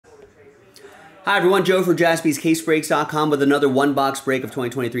Hi everyone, Joe for JaspysCaseBreaks.com with another one-box break of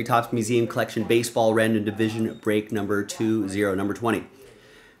 2023 Topps Museum Collection Baseball Random Division break number 20, number 20.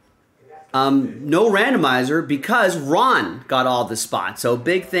 No randomizer because Ron got all the spots. So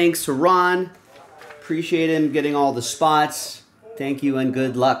big thanks to Ron. Appreciate him getting all the spots. Thank you and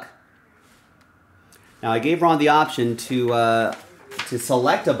good luck. Now I gave Ron the option to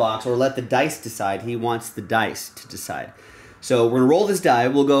select a box or let the dice decide. He wants the dice to decide. So we're gonna roll this die.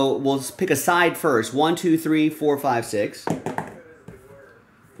 We'll pick a side first. 1, 2, 3, 4, 5, 6.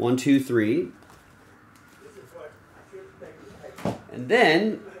 1, 2, 3. And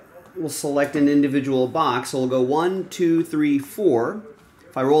then we'll select an individual box. So we'll go 1, 2, 3, 4.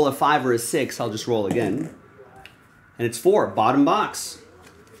 If I roll a 5 or a 6, I'll just roll again. And it's 4, bottom box.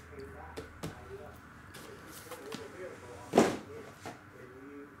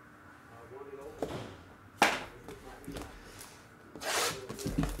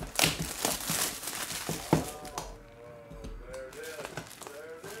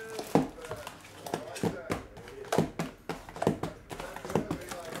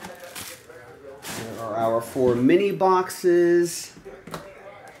 There are our 4 mini boxes.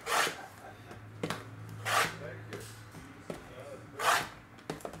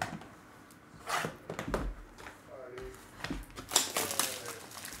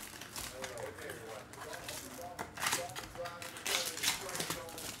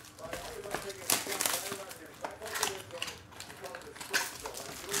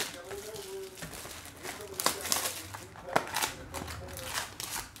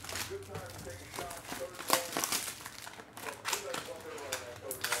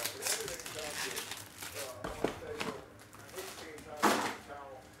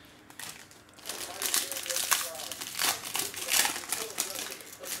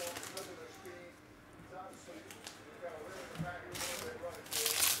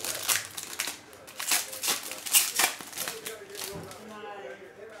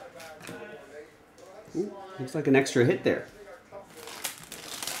 Ooh, looks like an extra hit there.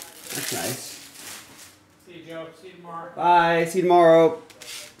 That's nice. See you, Joe. See you tomorrow. Bye. See you tomorrow.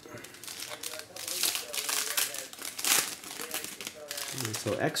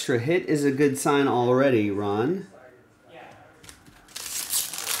 So extra hit is a good sign already, Ron.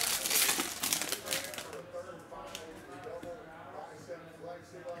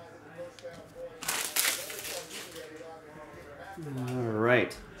 All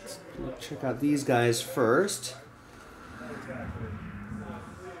right. Let's check out these guys first.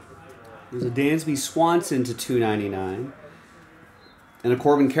 There's a Dansby Swanson to 299 and a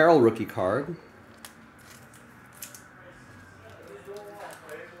Corbin Carroll rookie card.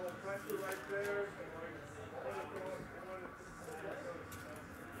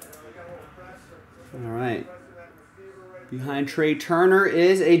 All right. Behind Trey Turner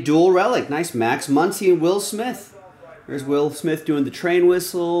is a dual relic. Nice Max Muncy and Will Smith. There's Will Smith doing the train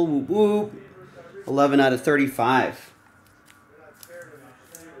whistle. Whoop, whoop. 11 out of 35.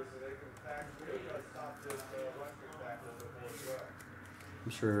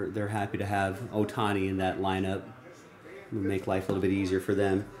 I'm sure they're happy to have Ohtani in that lineup. It'll make life a little bit easier for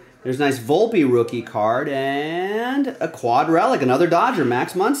them. There's a nice Volpe rookie card and a quad relic. Another Dodger,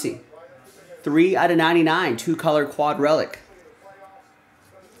 Max Muncy. 3 out of 99, 2-color quad relic.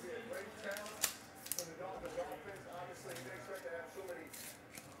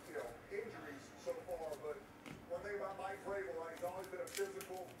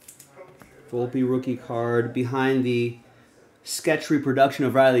 Volpe rookie card behind the sketch reproduction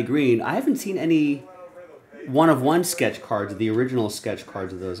of Riley Green. I haven't seen any one-of-one sketch cards, the original sketch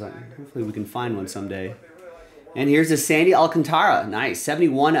cards of those. Hopefully we can find one someday. And here's a Sandy Alcantara. Nice.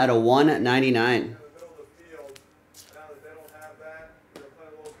 71 out of 199.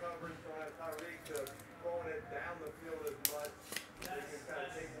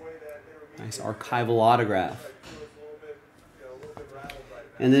 Nice archival autograph.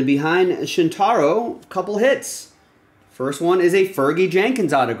 And then behind Shintaro, a couple hits. First one is a Fergie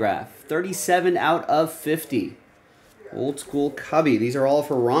Jenkins autograph. 37 out of 50. Old school Cubby. These are all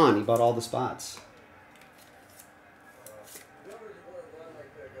for Ron. He bought all the spots.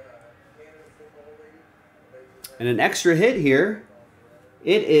 And an extra hit here.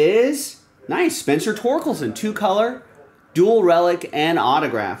 It is nice. Spencer Torkelson. 2-color, dual relic, and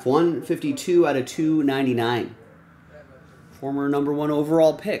autograph. 152 out of 299. Former #1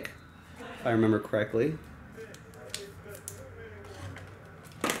 overall pick, if I remember correctly.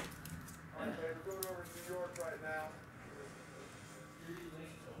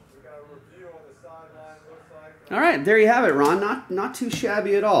 All right, there you have it, Ron. Not too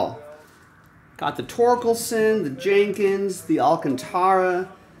shabby at all. Got the Torkelson, the Jenkins, the Alcantara,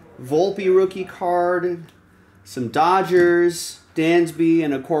 Volpe rookie card, some Dodgers, Dansby,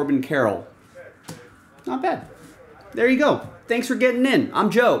 and a Corbin Carroll. Not bad. There you go. Thanks for getting in. I'm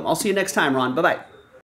Joe. I'll see you next time, Ron. Bye-bye.